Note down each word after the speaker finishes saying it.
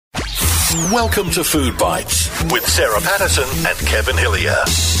Welcome to Food Bites with Sarah Patterson and Kevin Hillier.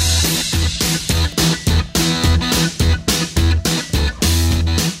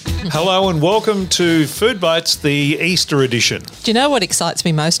 Hello and welcome to Food Bites, the Easter edition. Do you know what excites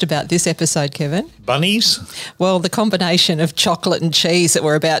me most about this episode, Kevin? Bunnies? Well, the combination of chocolate and cheese that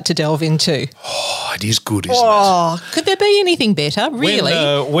we're about to delve into. Oh, it is good, isn't it? Oh, could there be anything better, really?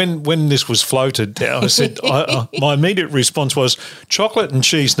 When this was floated, I said, my immediate response was, chocolate and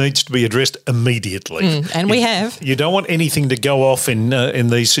cheese needs to be addressed immediately. And we have. You don't want anything to go off in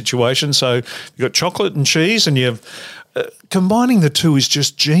these situations. So you've got chocolate and cheese and you've... combining the two is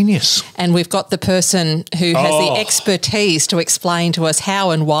just genius. And we've got the person who has the expertise to explain to us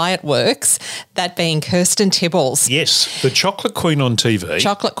how and why it works, that being Kirsten Tibballs. Yes, the chocolate queen on TV.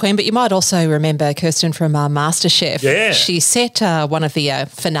 Chocolate queen, but you might also remember Kirsten from MasterChef. Yeah. She set one of the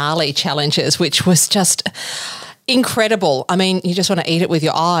finale challenges, which was just... incredible. I mean, you just want to eat it with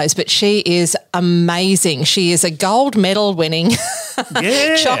your eyes, but she is amazing. She is a gold medal winning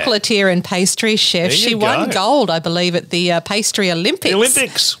chocolatier and pastry chef. She won gold, I believe, at the Pastry Olympics. The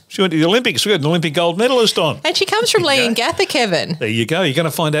Olympics. She went to the Olympics. We got an Olympic gold medalist on. And she comes from Leongatha, Kevin. There you go. You're going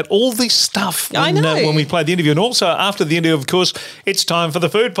to find out all this stuff when we play the interview. And also after the interview, of course, it's time for the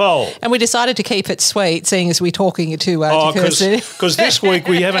food poll. And we decided to keep it sweet, seeing as we're talking to Kirsten. Because this week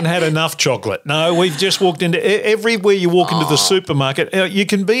we haven't had enough chocolate. No, we've just walked into everywhere you walk into the supermarket. You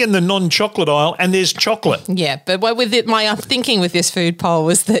can be in the non-chocolate aisle and there's chocolate. Yeah, but with it, my thinking with this food poll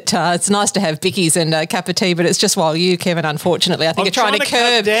was that it's nice to have bickies and a cup of tea, but it's just while you, Kevin, unfortunately, I think are trying to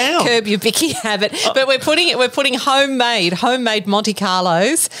curb your bicky habit. But we're putting homemade Monte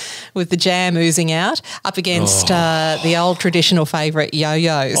Carlos with the jam oozing out up against the old traditional favourite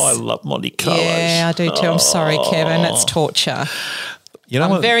yo-yos. I love Monte Carlos. Yeah, I do too. I'm sorry, Kevin. It's torture. You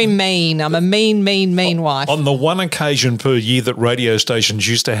know I'm very mean. I'm a mean wife. On the one occasion per year that radio stations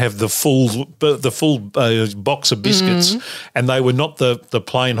used to have the full box of biscuits, and they were not the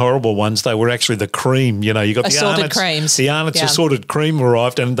plain horrible ones. They were actually the cream. You know, you got assorted creams. The Arnott's assorted cream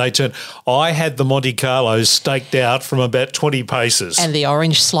arrived, and they turned. I had the Monte Carlos staked out from about 20 paces, and the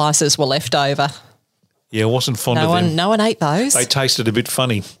orange slices were left over. Yeah, I wasn't fond of them. No one ate those. They tasted a bit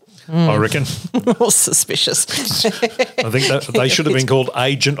funny. I reckon. Suspicious. I think that they should have been called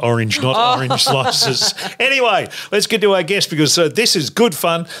Agent Orange, not Orange Slices. Anyway, let's get to our guest because this is good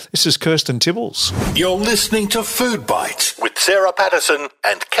fun. This is Kirsten Tibballs. You're listening to Food Bites with Sarah Patterson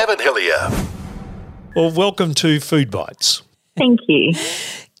and Kevin Hillier. Well, welcome to Food Bites. Thank you.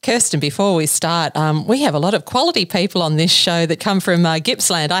 Kirsten, before we start, we have a lot of quality people on this show that come from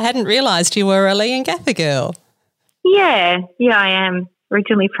Gippsland. I hadn't realised you were a Leongatha girl. Yeah, I am.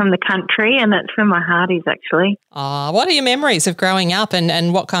 Originally from the country, and that's where my heart is actually. What are your memories of growing up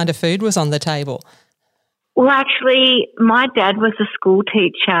and what kind of food was on the table? Well, actually, my dad was a school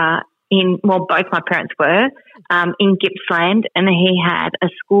teacher both my parents were, in Gippsland, and he had a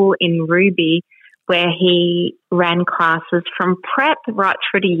school in Ruby where he ran classes from prep right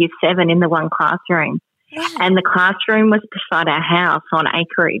through to year 7 in the one classroom. Wow. And the classroom was beside our house on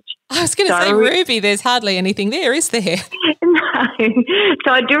acreage. I was going to say Ruby, there's hardly anything there, is there? No.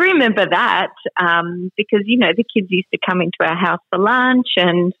 So I do remember that because, the kids used to come into our house for lunch,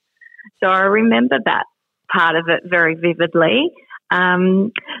 and so I remember that part of it very vividly.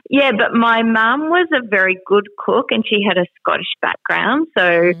 But my mum was a very good cook and she had a Scottish background.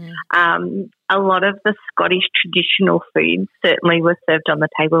 So a lot of the Scottish traditional foods certainly were served on the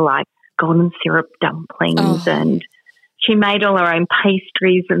table, like golden syrup dumplings, and she made all her own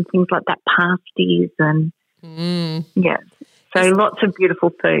pastries and things like that, pasties and so lots of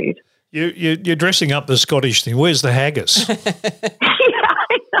beautiful food. You're dressing up the Scottish thing. Where's the haggis? Yeah,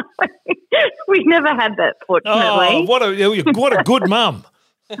 I know. We never had that, fortunately. Oh, what a good mum.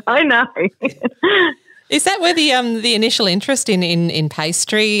 I know. Is that where the initial interest in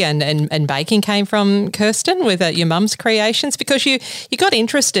pastry and baking came from, Kirsten, with your mum's creations? Because you got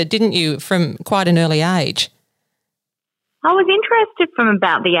interested, didn't you, from quite an early age? I was interested from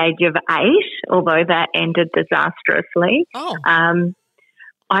about the age of 8, although that ended disastrously.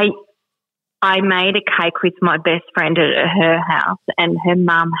 I made a cake with my best friend at her house, and her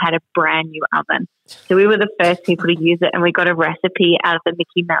mum had a brand new oven. So we were the first people to use it, and we got a recipe out of the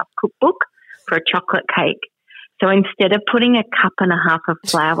Mickey Mouse cookbook for a chocolate cake. So instead of putting a cup and a half of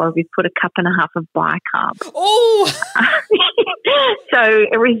flour, we put a cup and a half of bicarb. Oh! So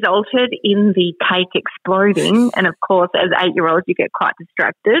it resulted in the cake exploding. And, of course, as 8-year-olds, you get quite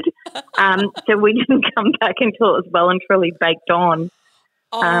distracted. So we didn't come back until it was well and truly baked on.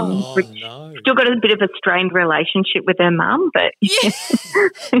 Still got a bit of a strained relationship with her mum, but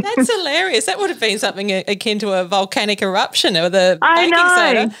that's hilarious. That would have been something akin to a volcanic eruption or the baking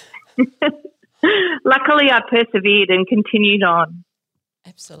soda. Luckily, I persevered and continued on.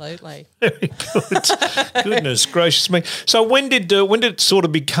 Absolutely. Very good. Goodness gracious me. So when did it sort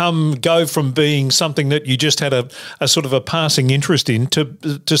of go from being something that you just had a sort of a passing interest in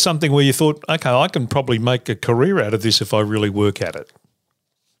to something where you thought, okay, I can probably make a career out of this if I really work at it?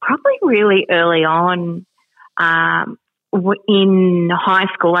 Probably really early on in high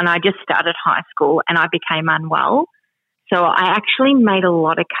school, and I just started high school and I became unwell. So I actually made a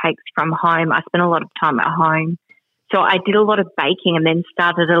lot of cakes from home. I spent a lot of time at home. So I did a lot of baking and then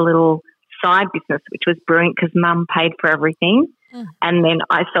started a little side business, which was brilliant because Mum paid for everything. And then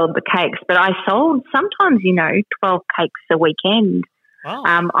I sold the cakes. But I sold sometimes, 12 cakes a weekend.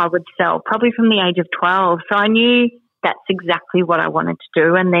 Wow. I would sell probably from the age of 12. So I knew that's exactly what I wanted to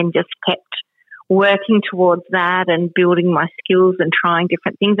do, and then just kept working towards that and building my skills and trying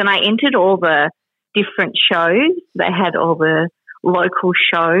different things. And I entered all the different shows. They had all the local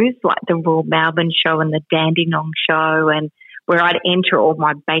shows like the Royal Melbourne show and the Dandenong show, and where I'd enter all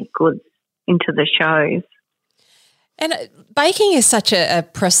my baked goods into the shows. And baking is such a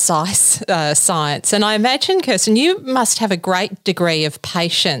precise science. And I imagine, Kirsten, you must have a great degree of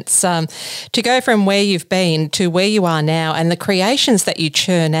patience to go from where you've been to where you are now, and the creations that you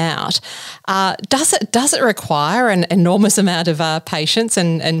churn out. Does it require an enormous amount of patience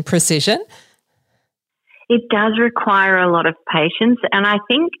and precision? It does require a lot of patience, and I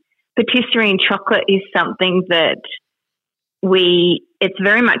think patisserie and chocolate is something that it's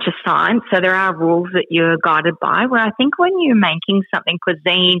very much a science, so there are rules that you're guided by, where I think when you're making something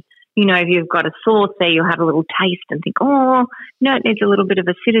cuisine, if you've got a sauce there, you'll have a little taste and think, it needs a little bit of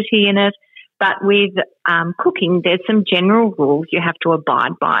acidity in it. But with cooking, there's some general rules you have to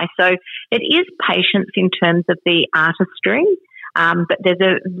abide by. So it is patience in terms of the artistry, but there's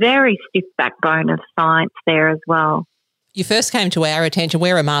a very stiff backbone of science there as well. You first came to our attention.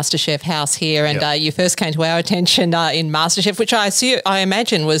 We're a MasterChef house here, and you first came to our attention in MasterChef, which I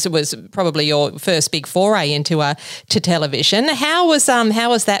imagine was probably your first big foray into to television. How was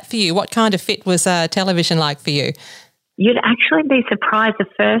that for you? What kind of fit was television like for you? You'd actually be surprised. The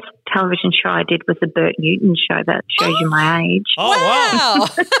first television show I did was the Bert Newton show. That shows you my age. Oh, wow.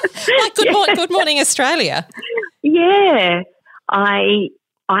 Like Good Morning Australia. Yeah.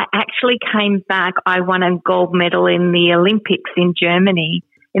 I actually came back. I won a gold medal in the Olympics in Germany,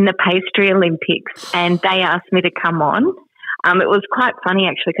 in the pastry Olympics, and they asked me to come on. It was quite funny,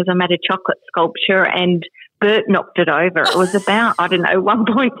 actually, because I made a chocolate sculpture and Bert knocked it over. It was about,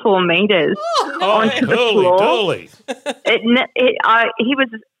 1.4 metres onto the floor. He was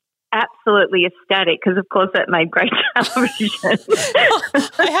absolutely ecstatic because, of course, that made great television. I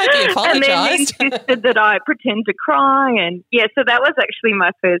hope you apologised. And then he insisted that I pretend to cry. And, so that was actually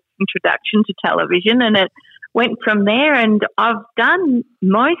my first introduction to television, and it went from there. And I've done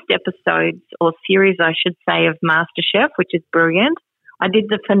most episodes, or series, I should say, of MasterChef, which is brilliant. I did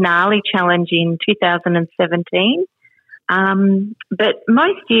the finale challenge in 2017. But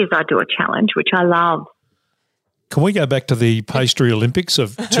most years I do a challenge, which I love. Can we go back to the Pastry Olympics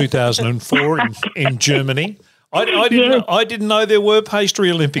of 2004 in Germany? I didn't know there were Pastry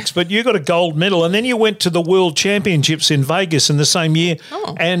Olympics, but you got a gold medal, and then you went to the World Championships in Vegas in the same year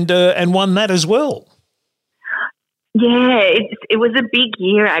and won that as well. Yeah, it was a big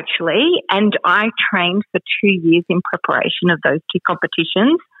year actually, and I trained for 2 years in preparation of those two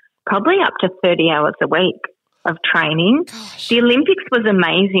competitions, probably up to 30 hours a week of training. Gosh. The Olympics was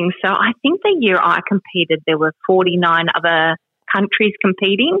amazing. So I think the year I competed, there were 49 other countries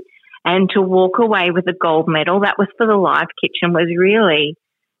competing, and to walk away with a gold medal, that was for the live kitchen, was really,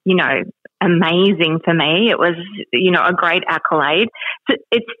 amazing for me. It was, a great accolade. So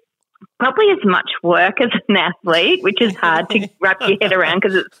it's probably as much work as an athlete, which is hard to wrap your head around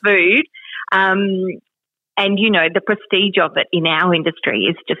because it's food. And, the prestige of it in our industry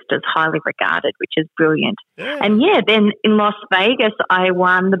is just as highly regarded, which is brilliant. Yeah. And, then in Las Vegas, I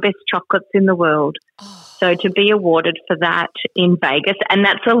won the best chocolates in the world. Oh. So to be awarded for that in Vegas, and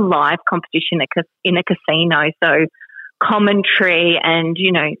that's a live competition in a casino, so commentary and,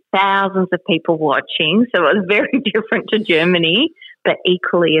 thousands of people watching. So it was very different to Germany, but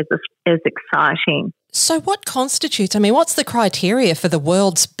equally as exciting. So what constitutes, what's the criteria for the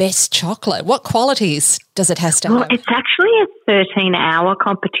world's best chocolate? What qualities does it have to have? Well, it's actually a 13-hour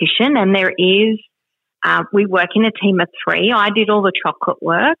competition, and there is, we work in a team of 3. I did all the chocolate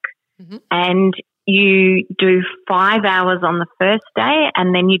work, and you do 5 hours on the first day,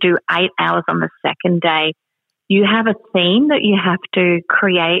 and then you do 8 hours on the second day. You have a theme that you have to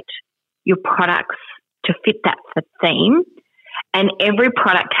create your products to fit that theme, and every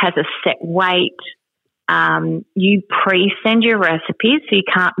product has a set weight, You pre-send your recipes so you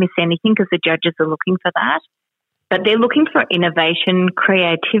can't miss anything because the judges are looking for that. But they're looking for innovation,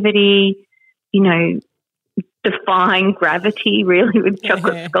 creativity, defying gravity really with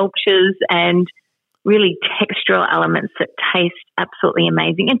chocolate sculptures and really textural elements that taste absolutely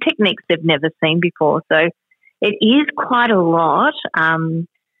amazing and techniques they've never seen before. So it is quite a lot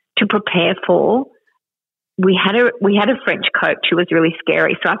to prepare for. We had a French coach who was really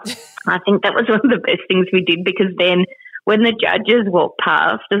scary. So I think that was one of the best things we did, because then when the judges walked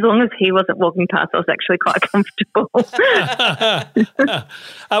past, as long as he wasn't walking past, I was actually quite comfortable.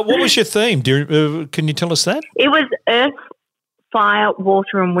 What was your theme? Can you tell us that? It was earth, fire,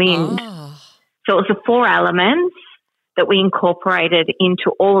 water and wind. Oh. So it was the 4 elements that we incorporated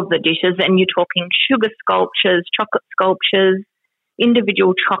into all of the dishes. And you're talking sugar sculptures, chocolate sculptures,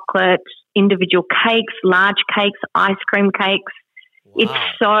 individual chocolate, individual cakes, large cakes, ice cream cakes. Wow. It's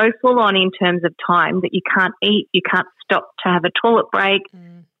so full on in terms of time that you can't eat, you can't stop to have a toilet break.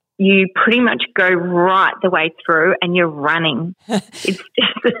 You pretty much go right the way through and you're running. It's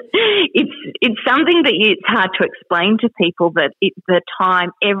something that it's hard to explain to people, that the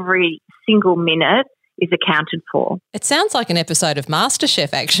time, every single minute is accounted for. It sounds like an episode of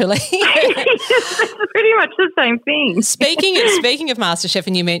MasterChef, actually. It's pretty much the same thing. Speaking of MasterChef,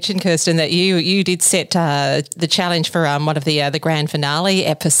 and you mentioned, Kirsten, that you did set the challenge for one of the grand finale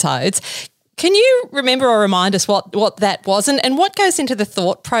episodes. Can you remember or remind us what that was and what goes into the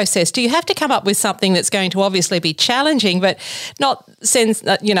thought process? Do you have to come up with something that's going to obviously be challenging but not send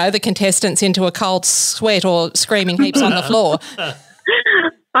the contestants into a cold sweat or screaming heaps on the floor?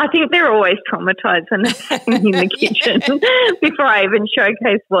 I think they're always traumatised when they're sitting in the kitchen before I even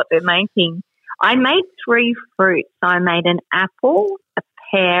showcase what they're making. I made 3 fruits. I made an apple, a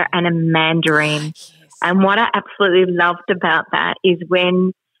pear and a mandarin. Yes. And what I absolutely loved about that is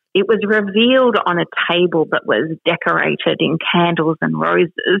when it was revealed on a table that was decorated in candles and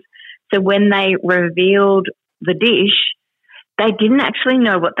roses. So when they revealed the dish, they didn't actually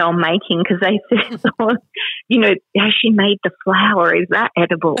know what they were making, because they said, has she made the flower? Is that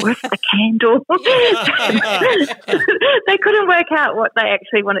edible? Where's the candle? They couldn't work out what they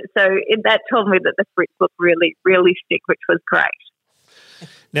actually wanted. So that told me that the fruits looked really realistic, which was great.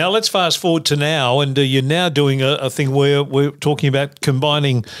 Now, let's fast forward to now, and you're now doing a thing where we're talking about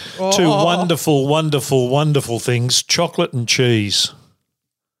combining 2 wonderful, wonderful, wonderful things, chocolate and cheese.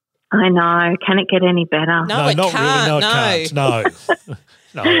 I know. Can it get any better? No, it not can't. Really. No, it can't.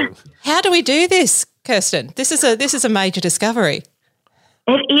 No. How do we do this, Kirsten? This is a major discovery.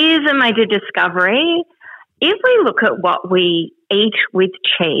 It is a major discovery. If we look at what we eat with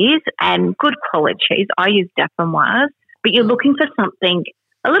cheese, and good quality cheese, I use Dauphinoise, but you're looking for something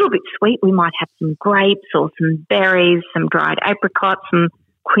a little bit sweet. We might have some grapes or some berries, some dried apricots, some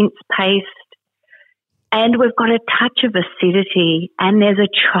quince paste. And we've got a touch of acidity, and there's a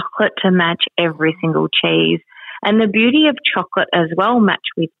chocolate to match every single cheese. And the beauty of chocolate as well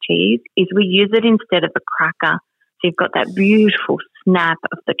matched with cheese is we use it instead of a cracker. So you've got that beautiful snap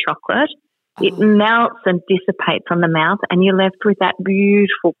of the chocolate. It melts and dissipates on the mouth, and you're left with that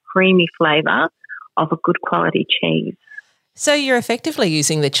beautiful creamy flavour of a good quality cheese. So you're effectively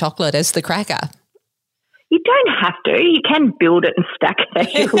using the chocolate as the cracker. You don't have to. You can build it and stack it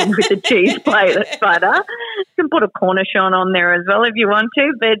as you would with a cheese plate that's butter. You can put a cornichon on there as well if you want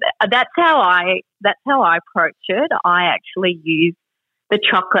to. But that's how I approach it. I actually use the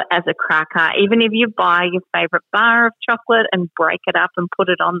chocolate as a cracker. Even if you buy your favourite bar of chocolate and break it up and put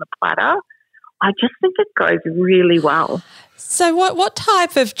it on the platter, I just think it goes really well. So what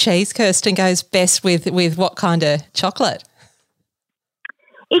type of cheese, Kirsten, goes best with what kind of chocolate?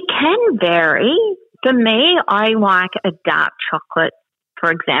 It can vary. For me, I like a dark chocolate,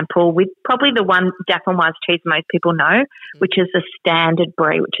 for example, with probably the one Dauphinoise cheese most people know, which is the standard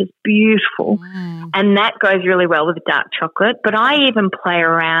brie, which is beautiful. And that goes really well with dark chocolate. But I even play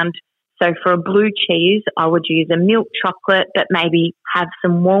around. So for a blue cheese, I would use a milk chocolate, but maybe have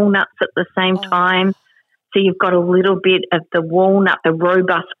some walnuts at the same time. So you've got a little bit of the walnut, the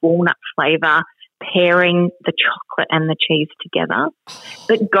robust walnut flavour, pairing the chocolate and the cheese together.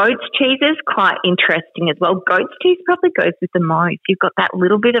 But goat's cheese is quite interesting as well. Goat's cheese probably goes with the most. You've got that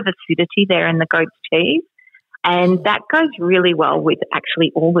little bit of acidity there in the goat's cheese, and that goes really well with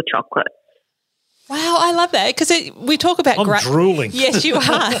actually all the chocolate. Wow, I love that, because we talk about... I'm drooling. Yes, you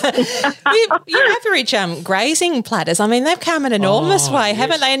are. you average grazing platters. I mean, they've come an enormous way,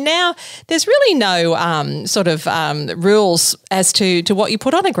 haven't they? And now there's really no rules as to what you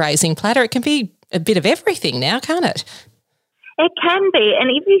put on a grazing platter. It can be a bit of everything now, can't it? It can be. And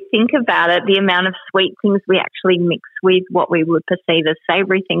if you think about it, the amount of sweet things we actually mix with what we would perceive as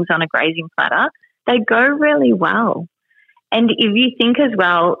savoury things on a grazing platter, they go really well. And if you think as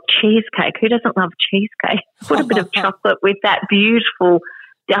well, cheesecake, who doesn't love cheesecake? Put a bit of chocolate with that beautiful,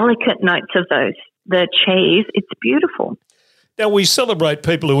 delicate notes of the cheese. It's beautiful. Now, we celebrate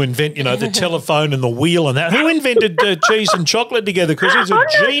people who invent, the telephone and the wheel and that. Who invented cheese and chocolate together? Because he's a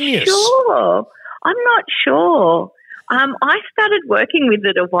genius. I'm not sure. I started working with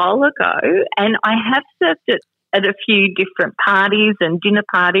it a while ago, and I have served it at a few different parties and dinner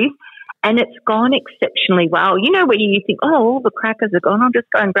parties, and it's gone exceptionally well. You know, where you think, all the crackers are gone, I'll just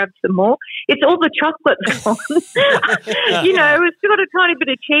go and grab some more. It's all the chocolate's gone. We've still got a tiny bit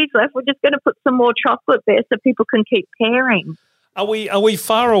of cheese left. We're just going to put some more chocolate there so people can keep pairing. Are we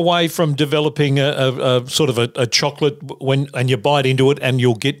far away from developing a sort of a chocolate and you bite into it and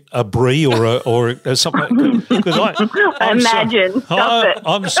you'll get a brie or something? I'm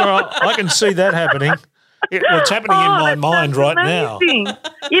sorry, I can see that happening. It's happening in my mind right now.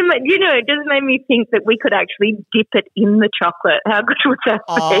 It just made me think that we could actually dip it in the chocolate. How good would that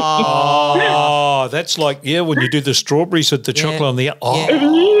be? Oh, that's like, when you do the strawberries with the chocolate on the... Oh. It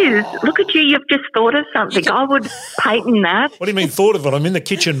is. Look at you. You've just thought of something. I would patent that. What do you mean thought of it? I'm in the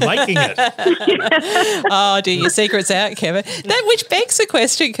kitchen making it. Oh, dear, your secret's out, Kevin. Which begs the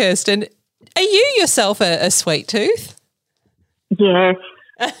question, Kirsten, are you yourself a sweet tooth? Yes.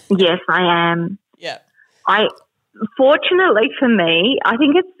 Yes, I am. Yeah. Fortunately for me, I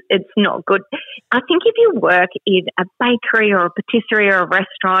think it's not good. I think if you work in a bakery or a patisserie or a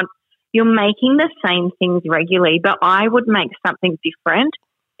restaurant, you're making the same things regularly, but I would make something different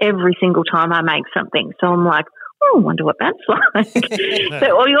every single time I make something. So I'm like, I wonder what that's like.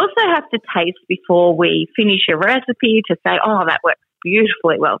 So we also have to taste before we finish a recipe to say, that works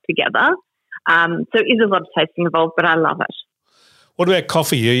beautifully well together. So it is a lot of tasting involved, but I love it. What about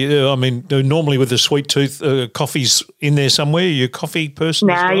coffee? Normally with the sweet tooth, coffee's in there somewhere. Are you a coffee person?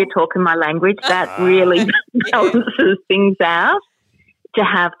 Now you're talking my language. That really balances things out to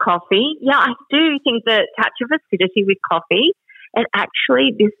have coffee. Yeah, I do think the touch of acidity with coffee, it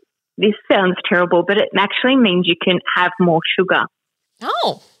actually, this sounds terrible, but it actually means you can have more sugar.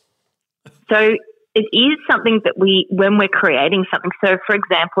 Oh. So it is something that when we're creating something, so for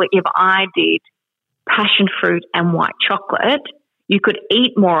example, if I did passion fruit and white chocolate, you could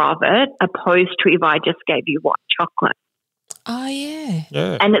eat more of it opposed to if I just gave you white chocolate. Oh, yeah.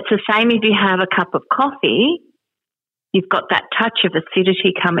 And it's the same if you have a cup of coffee, you've got that touch of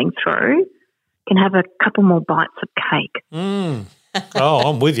acidity coming through, you can have a couple more bites of cake. Oh,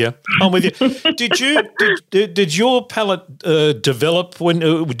 I'm with you. Did your palate develop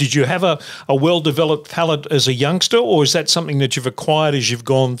did you have a well-developed palate as a youngster, or is that something that you've acquired as you've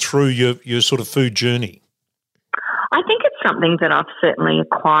gone through your sort of food journey? I think it's something that I've certainly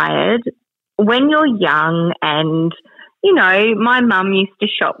acquired. When you're young and, my mum used to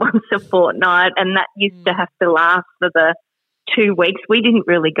shop once a fortnight and that used to have to last for the 2 weeks. We didn't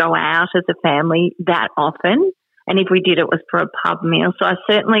really go out as a family that often, and if we did, it was for a pub meal. So I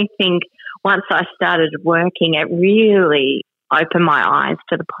certainly think once I started working, it really opened my eyes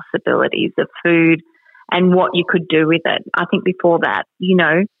to the possibilities of food and what you could do with it. I think before that,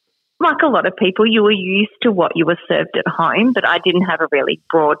 like a lot of people, you were used to what you were served at home, but I didn't have a really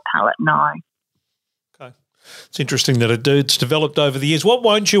broad palate, no. Okay. It's interesting that it's developed over the years. What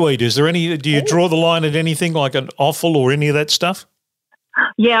won't you eat? Do you draw the line at anything like an offal or any of that stuff?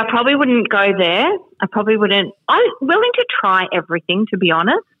 Yeah, I probably wouldn't go there. I'm willing to try everything, to be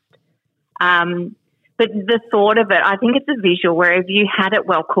honest. But the thought of it, I think it's a visual where if you had it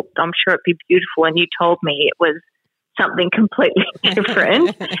well cooked, I'm sure it'd be beautiful, and you told me it was something completely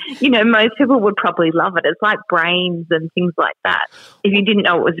different. Most people would probably love it. It's like brains and things like that. If you didn't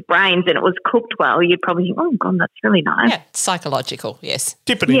know it was brains and it was cooked well, you'd probably think, oh, God, that's really nice. Yeah, psychological, yes.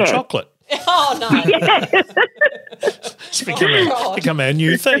 Dip it in chocolate. Oh, no. Yeah. It's become our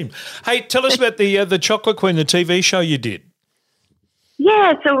new theme. Hey, tell us about the Chocolate Queen, the TV show you did.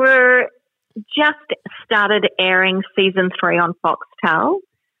 Yeah, so we're just started airing season 3 on Foxtel.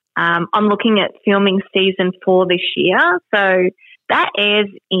 I'm looking at filming season 4 this year. So that airs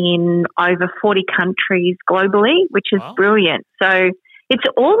in over 40 countries globally, which is brilliant. So it's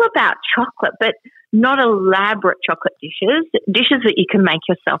all about chocolate, but not elaborate chocolate dishes that you can make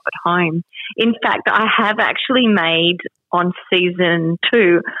yourself at home. In fact, I have actually made on season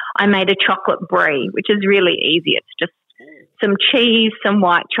 2, I made a chocolate brie, which is really easy. It's just some cheese, some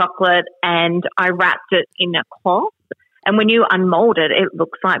white chocolate, and I wrapped it in a cloth. And when you unmold it, it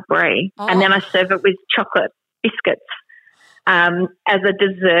looks like brie. Oh. And then I serve it with chocolate biscuits as a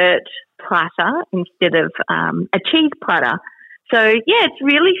dessert platter instead of a cheese platter. So, yeah, it's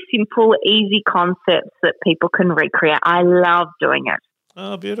really simple, easy concepts that people can recreate. I love doing it.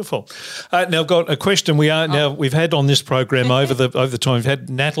 Oh, beautiful. Now I've got a question. We've had on this program over the time. We've had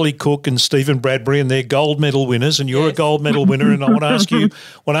Natalie Cook and Stephen Bradbury, and they're gold medal winners, and you're a gold medal winner. And I want to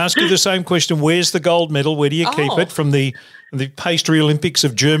ask you the same question. Where's the gold medal? Where do you keep it from the Pastry Olympics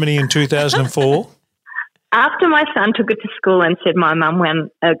of Germany in 2004? After my son took it to school and said my mum won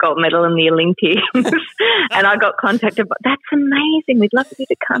a gold medal in the Olympics, and I got contacted, but that's amazing. We'd love you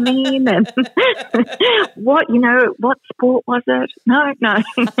to come in. And what sport was it? No. I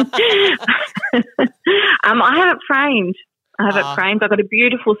have it framed. I've got a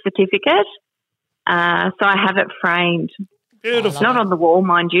beautiful certificate. So I have it framed. Beautiful. Not on the wall,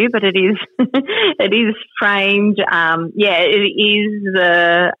 mind you, but it is. It is framed. It is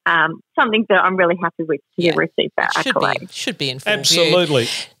something that I'm really happy with to receive that accolade. Should be in full Absolutely.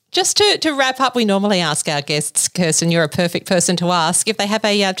 view. Just to wrap up, we normally ask our guests, Kirsten, you're a perfect person to ask, if they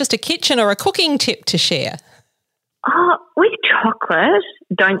have just a kitchen or a cooking tip to share. With chocolate,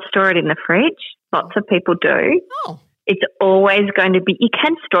 don't store it in the fridge. Lots of people do. Oh. It's always going to be, you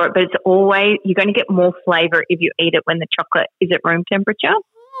can store it, but you're going to get more flavour if you eat it when the chocolate is at room temperature.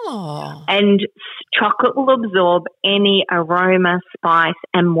 Oh. And chocolate will absorb any aroma, spice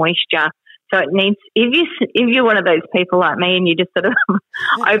and moisture. So it needs, if you're one of those people like me and you just sort of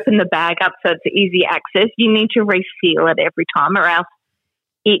open the bag up so it's easy access, you need to reseal it every time or else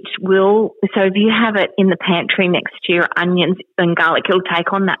it will. So if you have it in the pantry next to your onions and garlic, it'll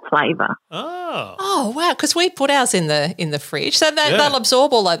take on that flavour. Oh, wow! Because we put ours in the fridge, so they'll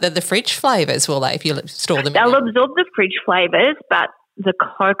absorb all the fridge flavours, will they? If you store them, they'll absorb the fridge flavours, but the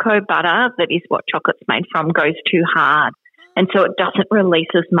cocoa butter that is what chocolate's made from goes too hard, and so it doesn't release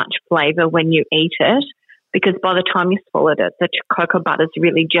as much flavour when you eat it. Because by the time you swallowed it, the cocoa butter's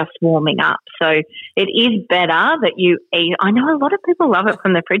really just warming up. So it is better that you eat. I know a lot of people love it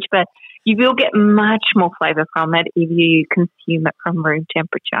from the fridge, but you will get much more flavour from it if you consume it from room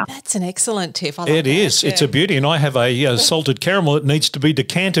temperature. That's an excellent tip. It is. It's a beauty. And I have a salted caramel that needs to be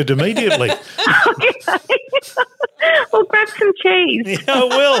decanted immediately. Well, grab some cheese. Yeah, I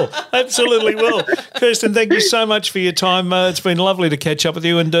will. Absolutely will. Kirsten, thank you so much for your time. It's been lovely to catch up with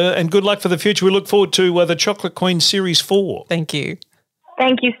you, and good luck for the future. We look forward to the Chocolate Queen Series 4. Thank you.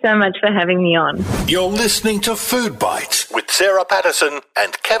 Thank you so much for having me on. You're listening to Food Bites with Sarah Patterson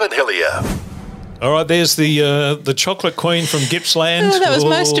and Kevin Hillier. All right, there's the Chocolate Queen from Gippsland. Oh, that was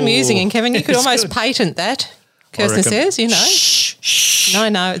most amusing, and Kevin, you could almost patent that. Kirsten says, Shh.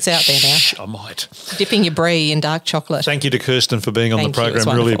 No, it's out there now. I might. Dipping your brie in dark chocolate. Thank you to Kirsten for being on the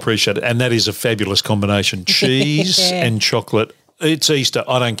program. Really appreciate it. And that is a fabulous combination. Cheese and chocolate. It's Easter.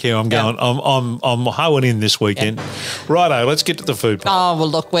 I don't care. I'm going. I'm hoeing in this weekend. Yeah. Righto, let's get to the food part. Oh, well,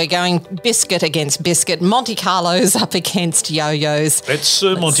 look, we're going biscuit against biscuit. Monte Carlos up against yo-yos. Let's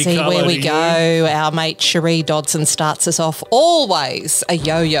Monte see Carlo where we go. Our mate Cherie Dodson starts us off. Always a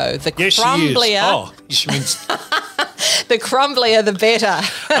yo-yo. The crumblier. She means the crumblier, the better.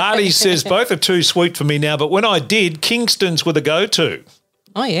 Artie says both are too sweet for me now, but when I did, Kingston's were the go-to.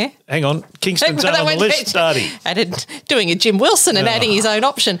 Oh, yeah. Hang on. Kingston's on the list, Artie. Doing a Jim Wilson and adding his own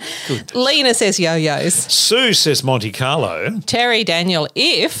option. Good. Lena says yo-yos. Sue says Monte Carlo. Terry Daniel,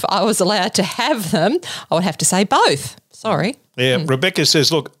 if I was allowed to have them, I would have to say both. Sorry. Yeah. Rebecca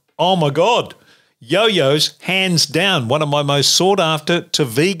says, look, oh, my God, yo-yos, hands down, one of my most sought after to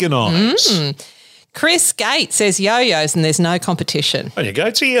veganise. Chris Gates says yo-yos and there's no competition. There you go.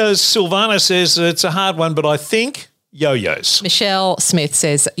 Silvana says it's a hard one, but I think yo-yos. Michelle Smith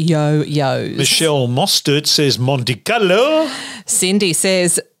says yo-yos. Michelle Mostert says Monte Carlo. Cindy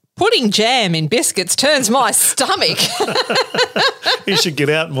says putting jam in biscuits turns my stomach. You should get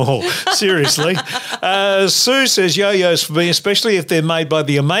out more. Seriously. Sue says yo-yos for me, especially if they're made by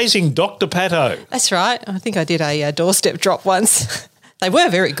the amazing Dr. Pato. That's right. I think I did a doorstep drop once. They were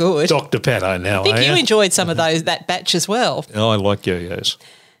very good. Dr. Pato now, I think you enjoyed some of that batch as well. Oh, I like yo-yos.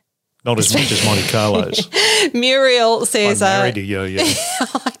 Not as much as Monte Carlos. Muriel says... I'm married to yo-yo.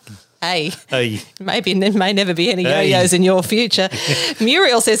 Hey. Maybe there may never be any yo-yos in your future.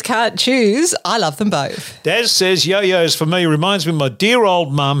 Muriel says can't choose. I love them both. Daz says yo-yos for me reminds me of my dear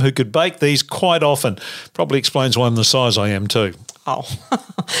old mum who could bake these quite often. Probably explains why I'm the size I am too. Oh.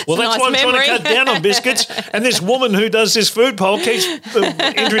 Well, that's why I'm trying to cut down on biscuits. And this woman who does this food poll keeps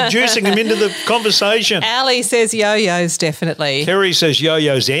introducing them into the conversation. Ali says yo-yos, definitely. Kerry says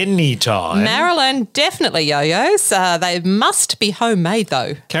yo-yos anytime. Marilyn, definitely yo-yos. They must be homemade,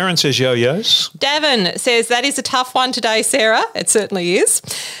 though. Karen says yo-yos. Davin says that is a tough one today, Sarah. It certainly is.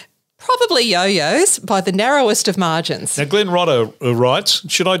 Probably yo-yos by the narrowest of margins. Now, Glenn Rodder writes,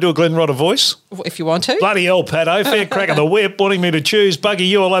 should I do a Glenn Rodder voice? If you want to. Bloody hell, Pato, fair crack of the whip, wanting me to choose. Buggy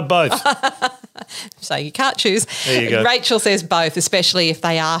you, I'll have both. So you can't choose. There you go. Rachel says both, especially if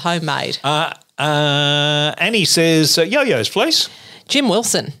they are homemade. Annie says yo-yos, please. Jim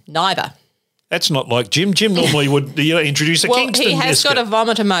Wilson, neither. That's not like Jim. Jim normally would introduce a Kingston he has biscuit. got a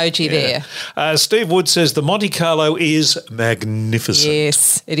vomit emoji there. Steve Wood says the Monte Carlo is magnificent.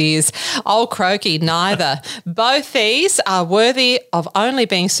 Yes, it is. Old Croaky, neither. Both these are worthy of only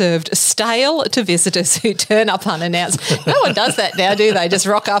being served stale to visitors who turn up unannounced. No one does that now, do they? Just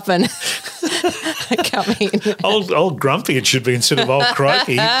rock up and come in. Old Grumpy it should be instead of Old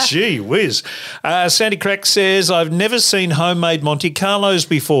Croaky. Gee whiz. Sandy Crack says, I've never seen homemade Monte Carlos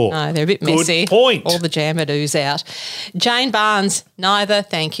before. No, they're a bit messy. Good point. All the jam would ooze out. Jane Barnes, neither,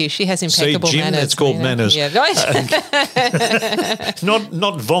 thank you. She has impeccable See, Jim, manners. that's called manners. Yeah, right.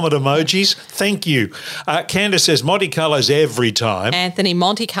 Not vomit emojis. Thank you. Candace says Monte Carlos every time. Anthony,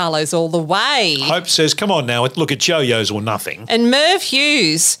 Monte Carlos all the way. Hope says, come on now, look at yo-yos or nothing. And Merv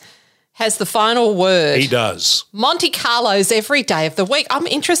Hughes has the final word. He does. Monte Carlos every day of the week. I'm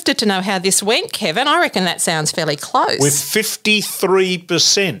interested to know how this went, Kevin. I reckon that sounds fairly close. With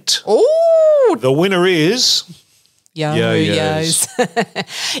 53%. Ooh. The winner is... Yo-yos.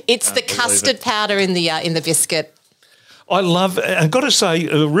 It's the custard powder in the biscuit. I love. I've got to say,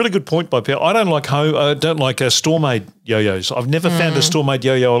 a really good point by Pierre. I don't like store-made yo-yos. I've never found a store-made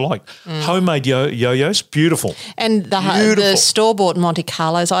yo-yo I like. Homemade yo-yos, beautiful. And the store-bought Monte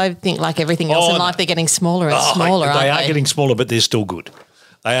Carlos, I think, like everything else in life, they're getting smaller and smaller. They are getting smaller, but they're still good.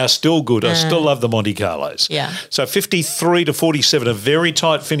 They are still good. I still love the Monte Carlos. Yeah. So 53 to 47, a very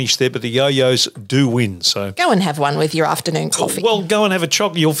tight finish there, but the yo-yos do win. So go and have one with your afternoon coffee. Well, go and have a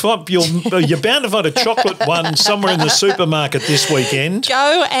chocolate. You're bound to find a chocolate one somewhere in the supermarket this weekend.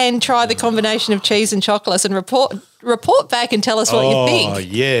 Go and try the combination of cheese and chocolate and report back and tell us what you think. Oh,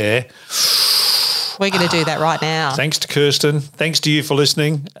 yeah. We're going to do that right now. Thanks to Kirsten. Thanks to you for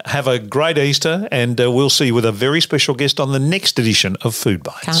listening. Have a great Easter, and we'll see you with a very special guest on the next edition of Food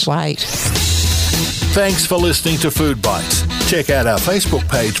Bites. Can't wait. Thanks for listening to Food Bites. Check out our Facebook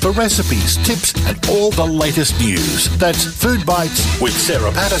page for recipes, tips, and all the latest news. That's Food Bites with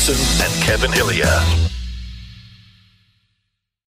Sarah Patterson and Kevin Hillier.